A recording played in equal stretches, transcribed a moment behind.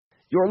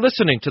You're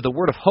listening to the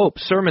Word of Hope,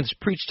 sermons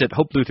preached at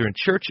Hope Lutheran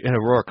Church in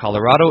Aurora,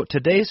 Colorado.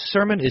 Today's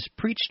sermon is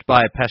preached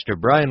by Pastor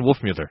Brian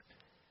Wolfmueller.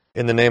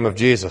 In the name of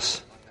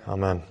Jesus,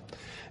 amen.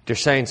 Dear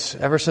saints,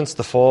 ever since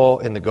the fall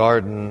in the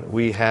garden,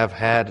 we have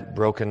had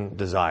broken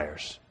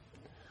desires,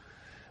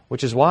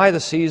 which is why the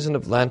season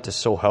of Lent is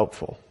so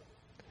helpful.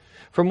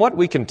 From what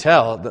we can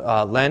tell,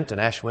 Lent and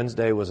Ash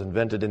Wednesday was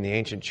invented in the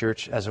ancient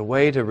church as a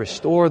way to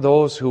restore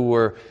those who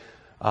were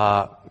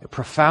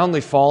profoundly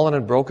fallen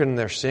and broken in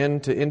their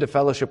sin into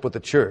fellowship with the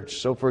church.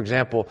 So, for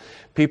example,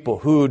 people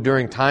who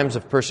during times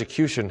of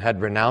persecution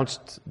had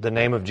renounced the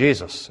name of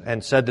Jesus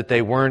and said that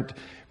they weren't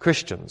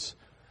Christians,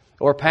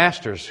 or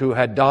pastors who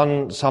had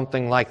done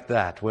something like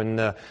that when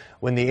the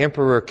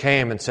emperor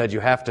came and said, you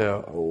have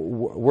to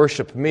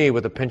worship me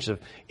with a pinch of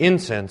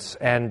incense,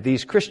 and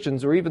these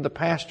Christians or even the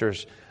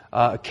pastors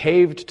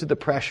caved to the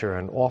pressure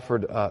and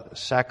offered a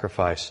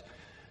sacrifice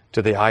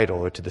to the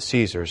idol or to the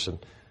Caesars,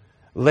 and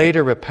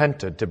later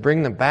repented. To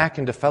bring them back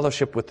into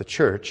fellowship with the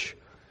church,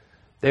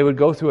 they would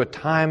go through a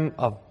time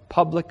of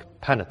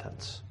public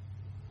penitence.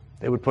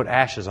 They would put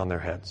ashes on their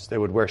heads. They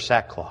would wear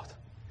sackcloth.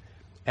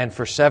 And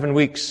for 7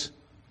 weeks,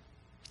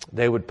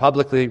 they would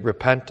publicly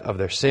repent of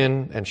their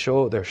sin and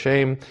show their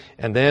shame.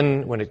 And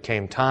then, when it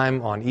came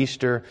time on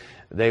Easter,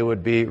 they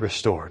would be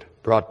restored,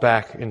 brought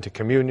back into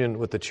communion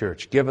with the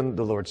church, given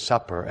the Lord's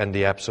Supper and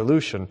the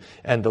absolution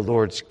and the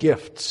Lord's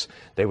gifts.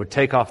 They would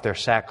take off their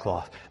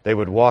sackcloth. They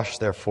would wash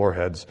their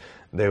foreheads.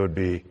 They would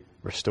be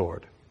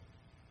restored.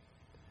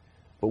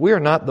 But we are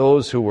not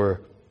those who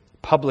were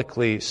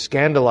publicly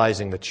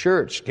scandalizing the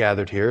church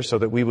gathered here so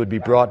that we would be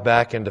brought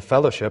back into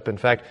fellowship. In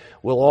fact,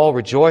 we'll all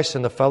rejoice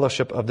in the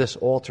fellowship of this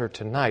altar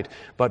tonight.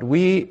 But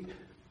we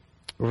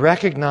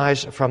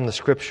recognize from the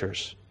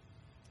Scriptures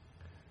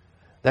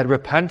that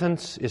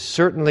repentance is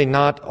certainly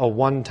not a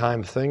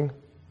one-time thing,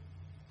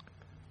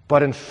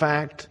 but in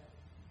fact,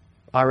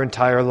 our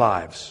entire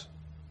lives.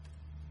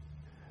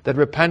 That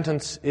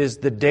repentance is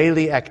the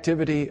daily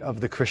activity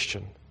of the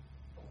Christian.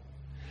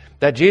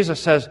 That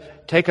Jesus says,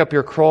 take up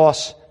your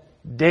cross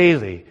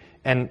daily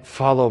and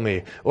follow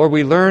me. Or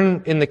we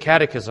learn in the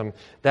Catechism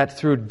that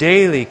through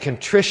daily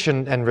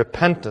contrition and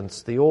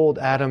repentance, the old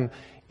Adam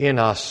in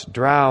us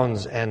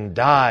drowns and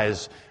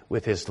dies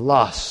with his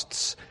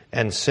lusts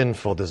and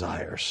sinful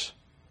desires.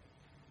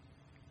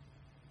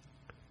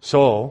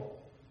 So,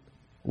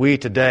 we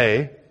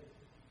today,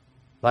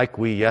 like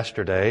we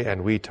yesterday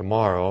and we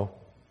tomorrow,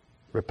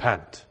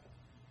 repent.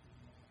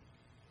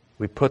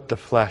 We put the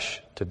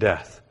flesh to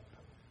death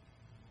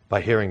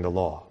by hearing the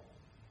law.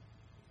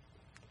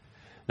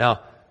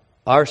 Now,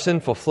 our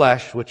sinful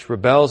flesh, which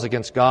rebels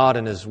against God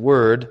and His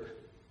Word,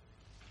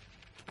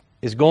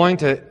 is going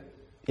to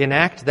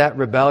enact that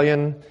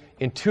rebellion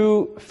in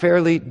two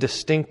fairly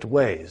distinct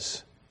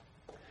ways.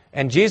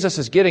 And Jesus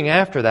is getting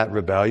after that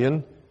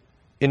rebellion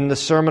in the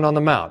Sermon on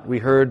the Mount. We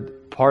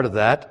heard part of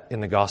that in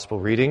the Gospel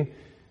reading,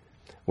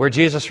 where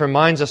Jesus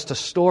reminds us to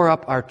store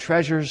up our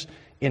treasures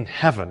in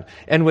heaven.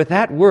 And with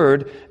that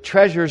word,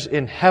 treasures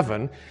in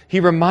heaven, He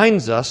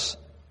reminds us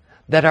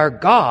that our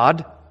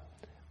God,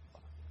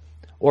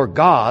 or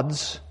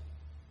gods,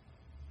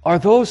 are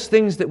those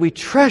things that we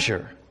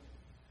treasure,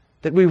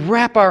 that we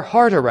wrap our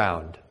heart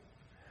around.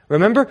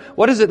 Remember,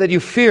 what is it that you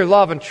fear,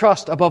 love, and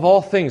trust above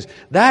all things?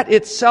 That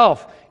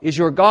itself is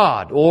your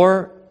God,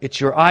 or it's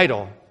your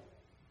idol.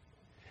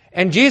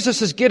 And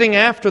Jesus is getting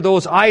after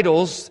those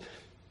idols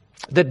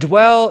that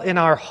dwell in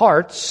our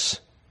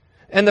hearts.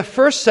 And the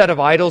first set of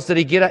idols that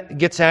He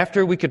gets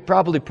after, we could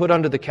probably put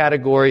under the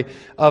category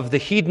of the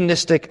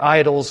hedonistic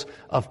idols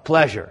of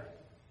pleasure.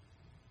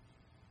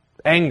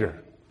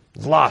 Anger,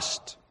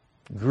 lust,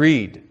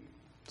 greed,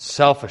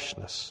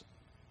 selfishness.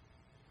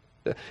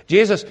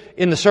 Jesus,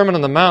 in the Sermon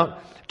on the Mount,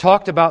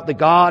 talked about the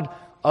God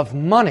of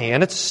money.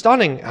 And it's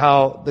stunning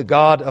how the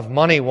God of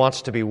money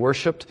wants to be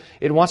worshipped.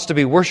 It wants to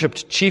be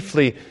worshipped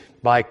chiefly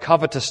by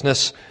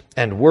covetousness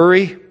and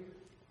worry.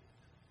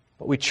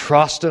 But we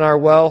trust in our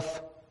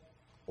wealth,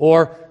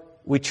 or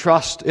we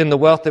trust in the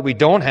wealth that we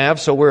don't have,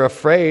 so we're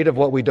afraid of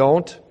what we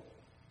don't.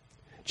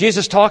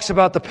 Jesus talks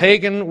about the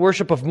pagan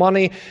worship of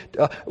money,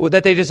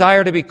 that they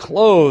desire to be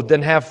clothed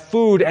and have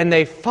food, and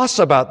they fuss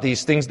about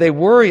these things. They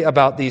worry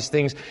about these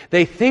things.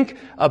 They think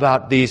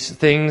about these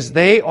things.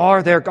 They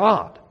are their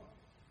God.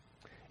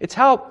 It's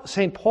how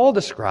St. Paul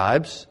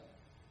describes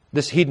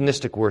this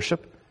hedonistic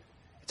worship.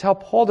 It's how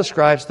Paul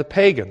describes the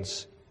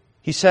pagans.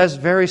 He says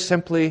very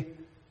simply,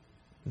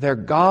 their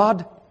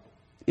God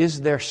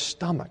is their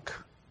stomach.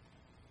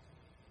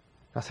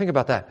 Now think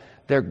about that.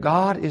 Their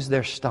God is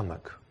their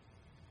stomach.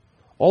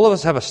 All of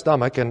us have a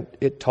stomach, and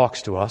it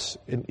talks to us.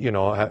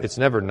 It's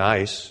never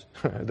nice,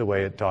 the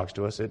way it talks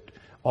to us. It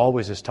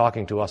always is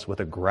talking to us with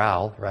a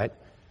growl, right?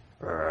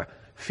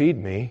 Feed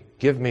me,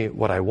 give me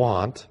what I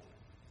want.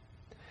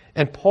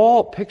 And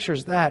Paul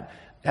pictures that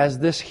as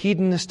this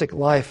hedonistic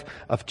life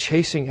of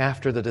chasing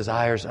after the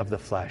desires of the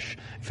flesh.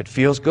 If it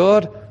feels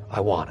good,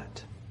 I want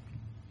it.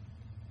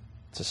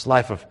 It's this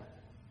life of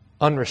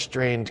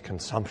unrestrained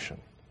consumption.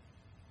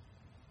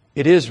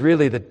 It is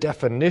really the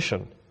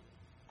definition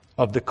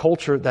of the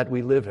culture that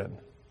we live in.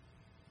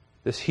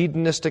 This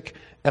hedonistic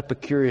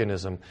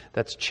Epicureanism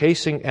that's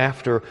chasing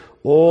after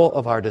all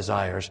of our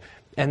desires.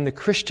 And the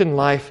Christian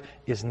life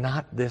is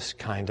not this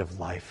kind of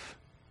life.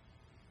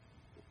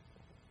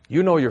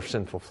 You know your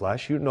sinful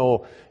flesh. You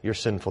know your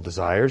sinful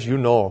desires. You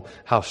know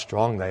how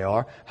strong they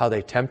are, how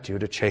they tempt you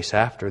to chase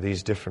after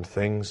these different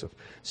things of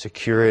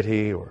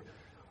security or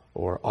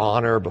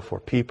honor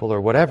before people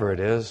or whatever it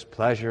is,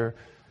 pleasure,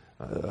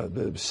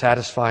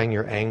 satisfying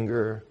your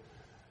anger,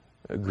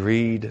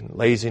 greed and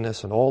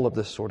laziness and all of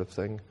this sort of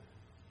thing.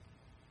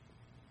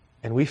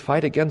 And we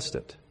fight against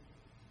it.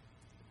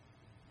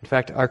 In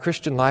fact, our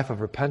Christian life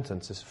of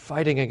repentance is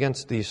fighting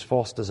against these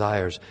false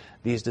desires,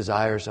 these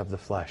desires of the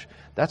flesh.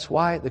 That's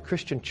why the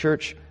Christian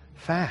church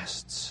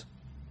fasts.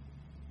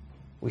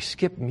 We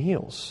skip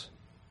meals.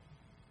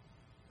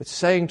 It's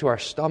saying to our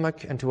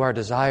stomach and to our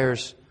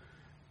desires,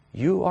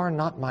 you are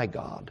not my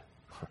God.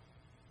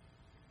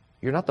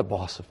 You're not the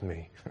boss of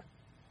me.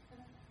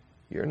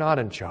 You're not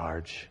in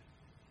charge.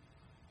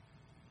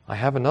 I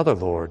have another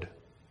Lord,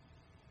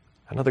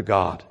 another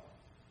God,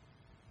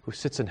 who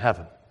sits in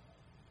heaven,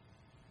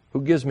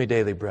 who gives me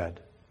daily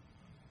bread,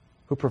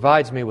 who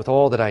provides me with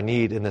all that I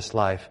need in this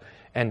life,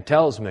 and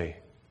tells me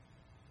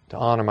to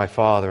honor my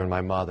father and my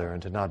mother,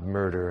 and to not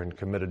murder and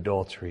commit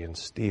adultery and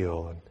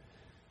steal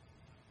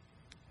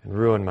and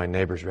ruin my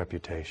neighbor's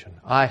reputation.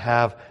 I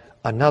have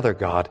another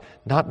God,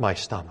 not my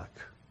stomach.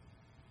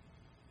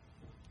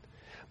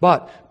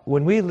 But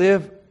when we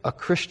live a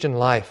Christian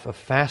life of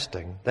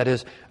fasting, that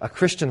is, a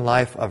Christian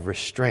life of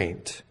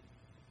restraint,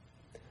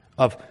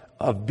 of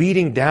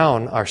beating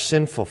down our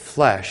sinful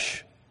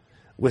flesh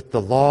with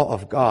the law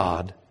of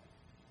God,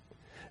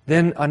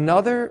 then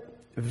another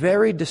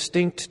very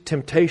distinct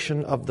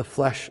temptation of the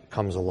flesh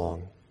comes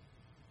along.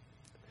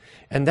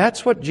 And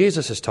that's what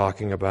Jesus is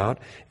talking about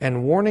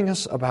and warning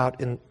us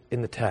about in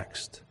the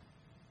text.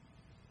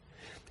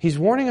 He's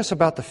warning us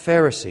about the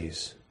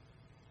Pharisees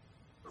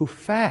who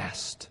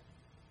fast.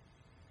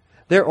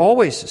 They're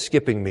always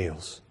skipping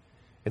meals.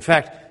 In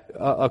fact,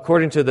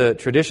 according to the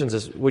traditions,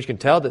 as we can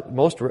tell, that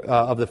most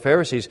of the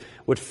Pharisees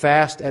would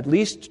fast at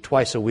least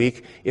twice a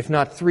week, if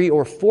not 3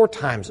 or 4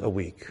 times a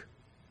week.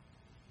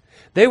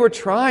 They were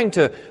trying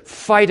to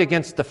fight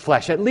against the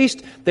flesh. At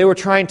least they were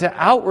trying to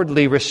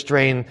outwardly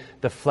restrain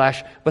the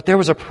flesh, but there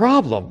was a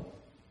problem.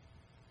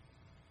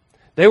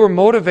 They were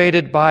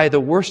motivated by the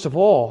worst of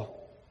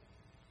all,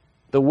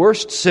 the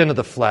worst sin of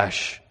the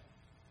flesh,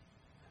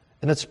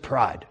 and it's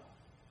pride.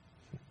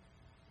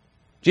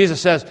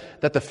 Jesus says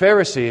that the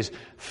Pharisees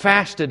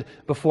fasted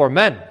before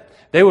men.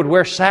 They would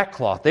wear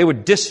sackcloth. They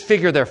would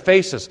disfigure their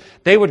faces.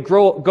 They would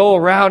go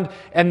around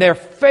and their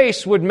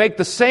face would make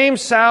the same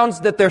sounds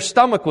that their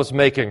stomach was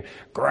making.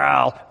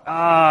 Growl,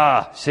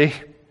 see?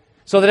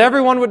 So that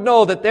everyone would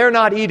know that they're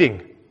not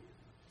eating.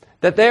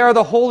 That they are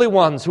the holy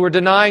ones who are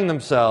denying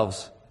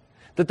themselves.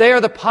 That they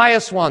are the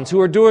pious ones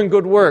who are doing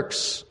good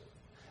works.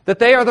 That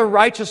they are the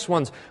righteous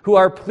ones who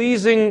are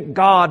pleasing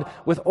God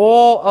with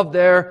all of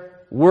their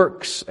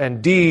works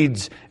and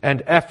deeds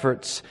and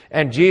efforts,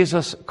 and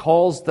Jesus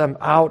calls them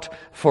out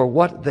for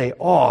what they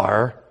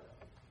are: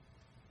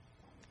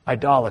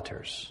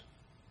 idolaters.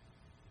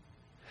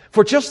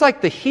 For just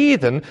like the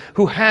heathen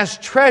who has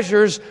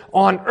treasures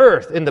on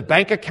earth, in the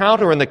bank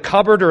account or in the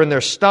cupboard or in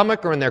their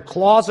stomach or in their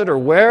closet or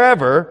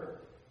wherever,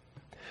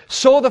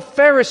 so the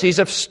Pharisees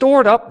have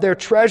stored up their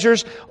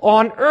treasures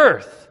on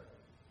earth.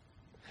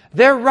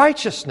 Their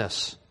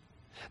righteousness,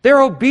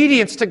 their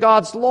obedience to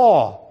God's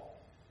law,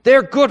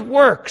 their good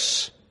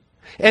works.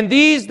 And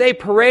these they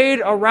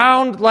parade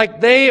around like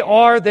they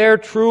are their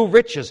true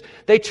riches.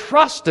 They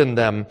trust in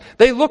them.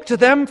 They look to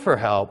them for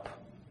help.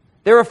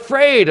 They're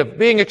afraid of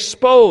being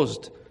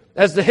exposed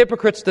as the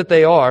hypocrites that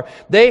they are.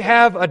 They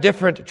have a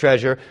different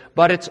treasure,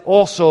 but it's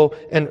also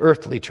an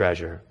earthly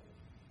treasure.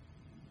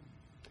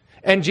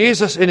 And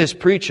Jesus, in His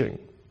preaching,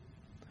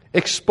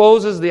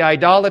 exposes the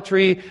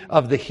idolatry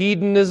of the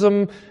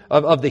hedonism,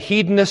 of the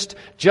hedonist,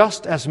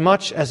 just as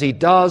much as He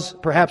does,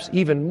 perhaps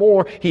even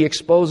more, He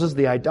exposes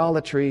the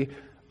idolatry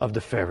of the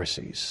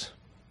Pharisees.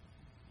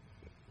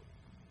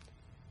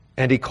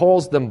 And He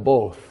calls them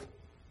both.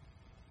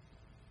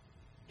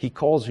 He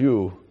calls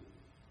you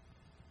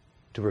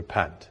to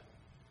repent.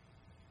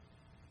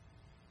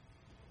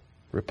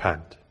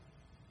 Repent.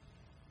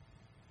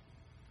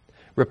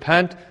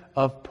 Repent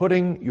of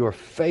putting your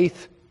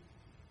faith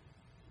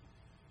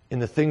in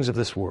the things of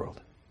this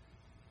world.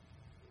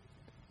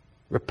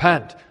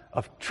 Repent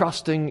of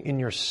trusting in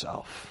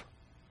yourself.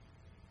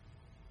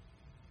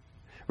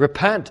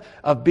 Repent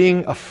of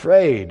being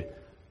afraid,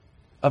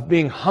 of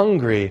being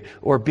hungry,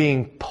 or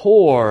being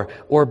poor,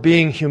 or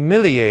being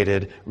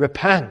humiliated.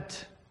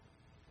 Repent.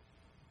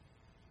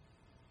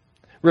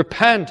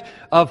 Repent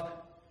of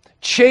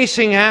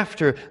chasing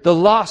after the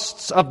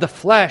lusts of the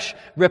flesh.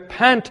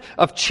 Repent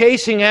of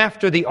chasing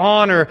after the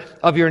honor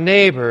of your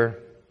neighbor.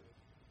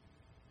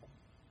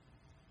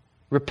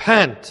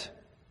 Repent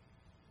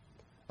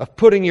of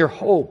putting your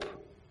hope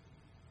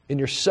in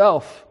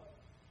yourself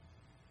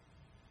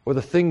or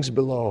the things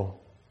below.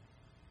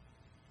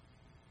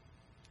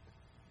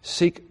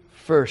 Seek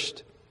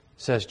first,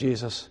 says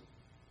Jesus,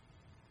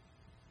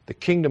 the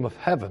kingdom of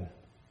heaven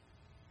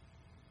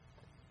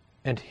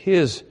and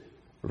His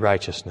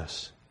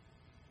righteousness.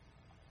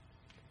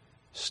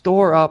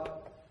 Store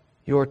up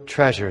your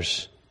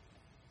treasures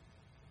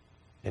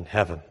in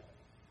heaven.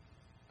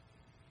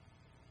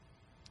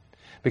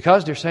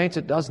 Because, dear saints,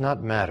 it does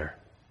not matter.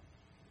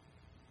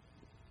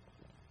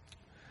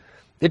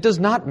 It does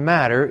not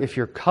matter if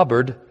your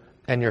cupboard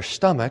and your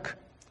stomach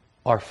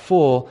are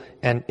full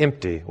and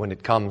empty when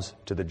it comes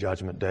to the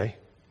judgment day.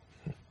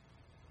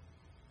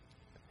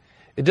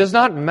 It does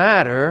not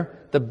matter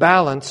the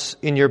balance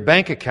in your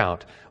bank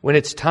account when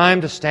it's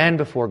time to stand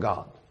before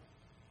God.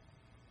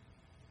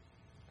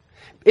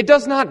 It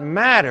does not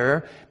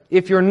matter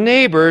if your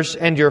neighbors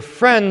and your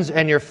friends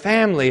and your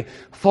family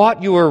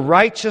thought you were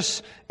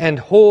righteous and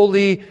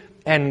holy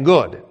and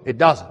good. It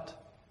doesn't.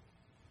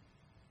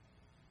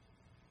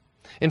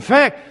 In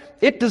fact,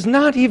 it does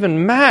not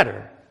even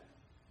matter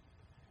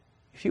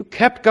if you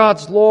kept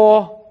God's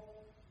law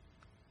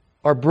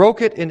or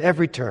broke it in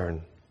every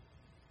turn.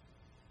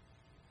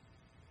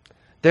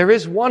 There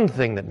is one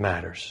thing that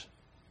matters,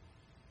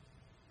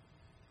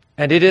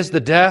 and it is the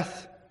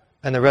death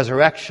and the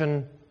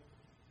resurrection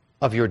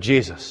of your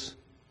Jesus.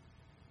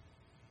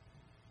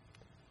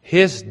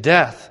 His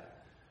death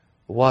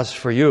was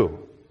for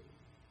you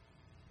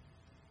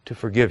to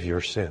forgive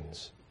your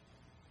sins.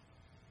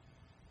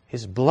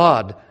 His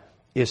blood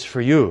is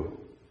for you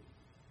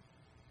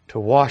to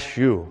wash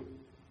you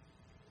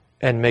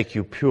and make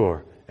you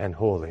pure and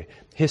holy.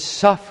 His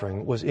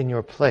suffering was in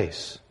your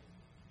place,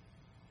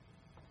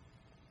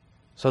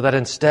 so that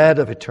instead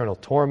of eternal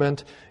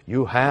torment,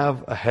 you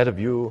have ahead of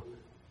you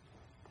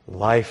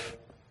life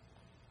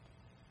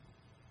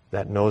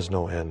that knows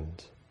no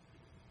end.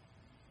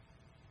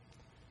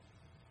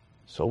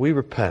 So we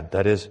repent,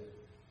 that is,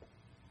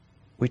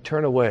 we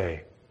turn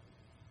away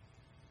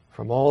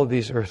from all of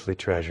these earthly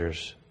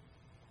treasures,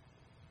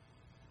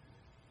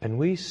 and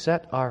we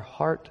set our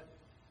heart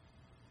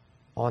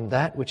on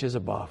that which is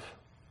above.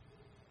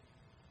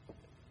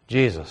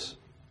 Jesus,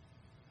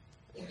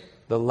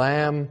 the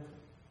Lamb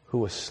who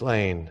was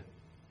slain,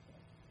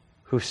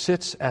 who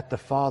sits at the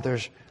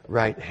Father's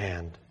right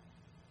hand.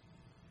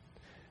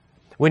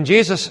 When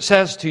Jesus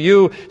says to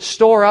you,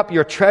 store up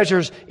your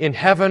treasures in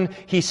heaven,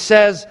 He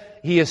is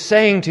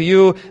saying to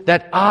you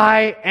that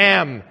I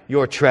am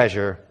your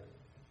treasure.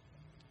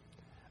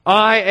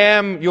 I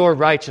am your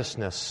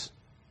righteousness.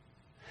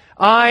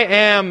 I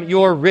am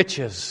your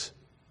riches.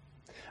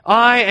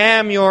 I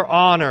am your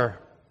honor.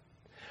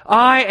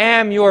 I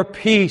am your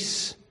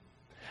peace.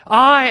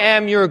 I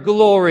am your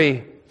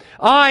glory.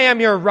 I am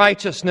your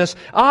righteousness.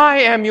 I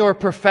am your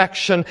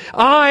perfection.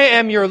 I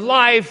am your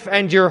life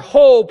and your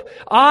hope.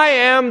 I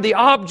am the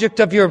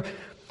object of your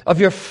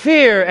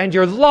fear and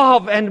your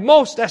love, and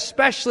most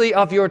especially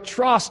of your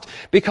trust,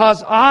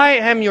 because I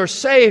am your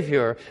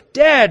Savior,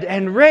 dead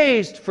and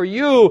raised for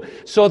you,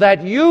 so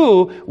that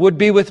you would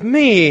be with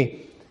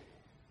me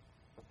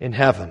in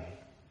heaven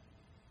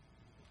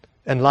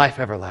and life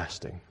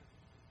everlasting.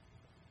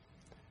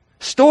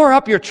 Store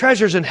up your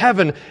treasures in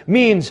heaven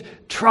means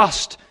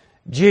trust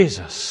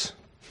Jesus.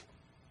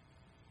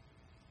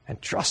 And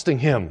trusting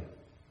Him,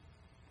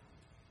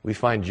 we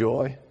find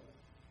joy,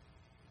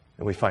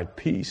 and we find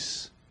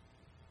peace,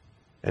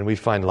 and we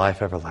find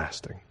life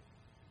everlasting.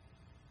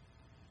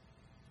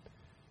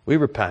 We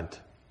repent.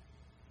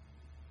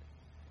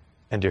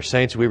 And dear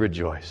saints, we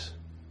rejoice.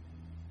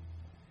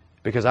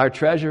 Because our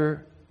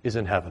treasure is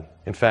in heaven.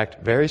 In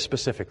fact, very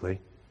specifically,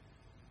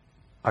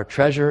 our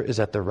treasure is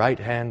at the right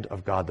hand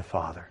of God the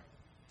Father,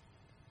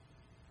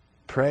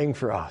 praying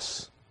for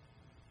us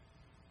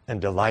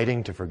and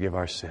delighting to forgive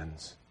our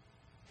sins.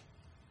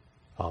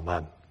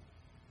 Amen.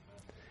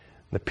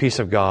 The peace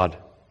of God,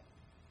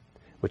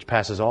 which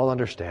passes all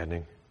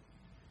understanding,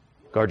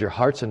 guard your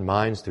hearts and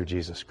minds through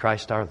Jesus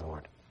Christ our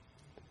Lord.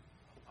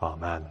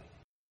 Amen.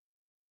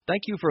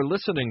 Thank you for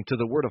listening to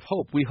the Word of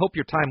Hope. We hope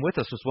your time with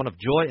us was one of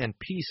joy and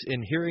peace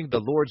in hearing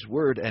the Lord's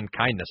Word and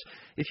kindness.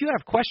 If you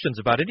have questions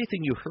about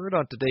anything you heard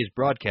on today's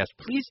broadcast,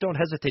 please don't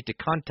hesitate to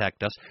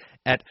contact us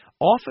at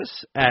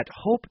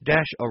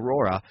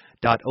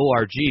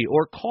office@hope-aurora.org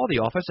or call the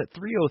office at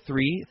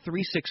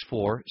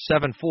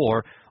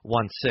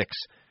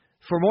 303-364-7416.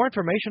 For more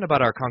information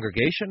about our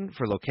congregation,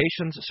 for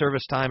locations,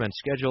 service time, and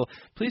schedule,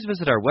 please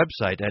visit our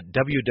website at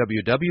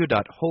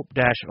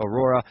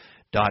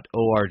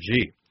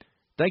www.hope-aurora.org.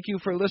 Thank you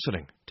for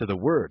listening to the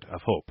Word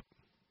of Hope.